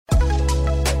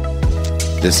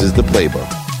This is the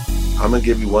playbook. I'm going to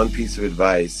give you one piece of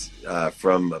advice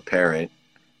from a parent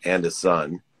and a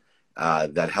son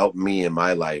that helped me in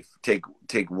my life.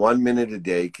 Take 1 minute a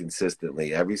day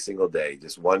consistently, every single day,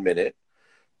 just 1 minute.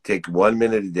 Take 1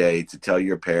 minute a day to tell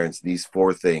your parents these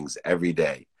 4 things every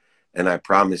day. And I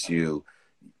promise you,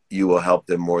 you will help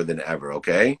them more than ever,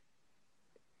 okay?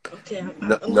 Okay.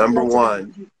 Number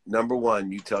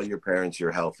one, you tell your parents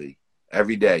you're healthy.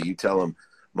 Every day, you tell them,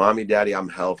 Mommy, Daddy, I'm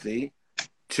healthy.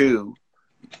 2,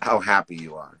 how happy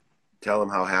you are. Tell them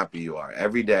how happy you are.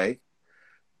 Every day,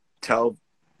 tell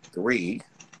 3,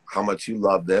 how much you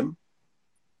love them.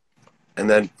 And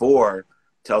then 4,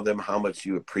 tell them how much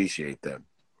you appreciate them.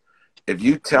 If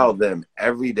you tell them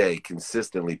every day,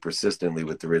 consistently, persistently,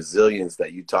 with the resilience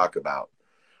that you talk about,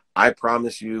 I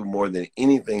promise you, more than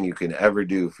anything you can ever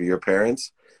do for your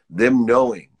parents, them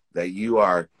knowing that you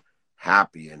are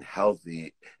happy and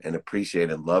healthy and appreciate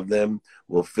and love them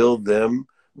will fill them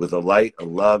with a light, a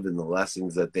love, and the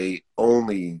lessons that they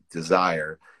only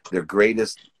desire, their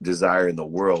greatest desire in the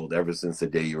world ever since the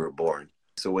day you were born.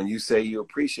 So when you say you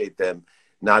appreciate them,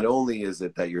 not only is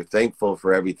it that you're thankful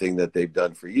for everything that they've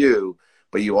done for you,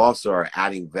 but you also are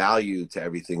adding value to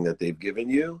everything that they've given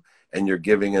you, and you're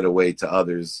giving it away to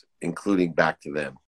others, including back to them.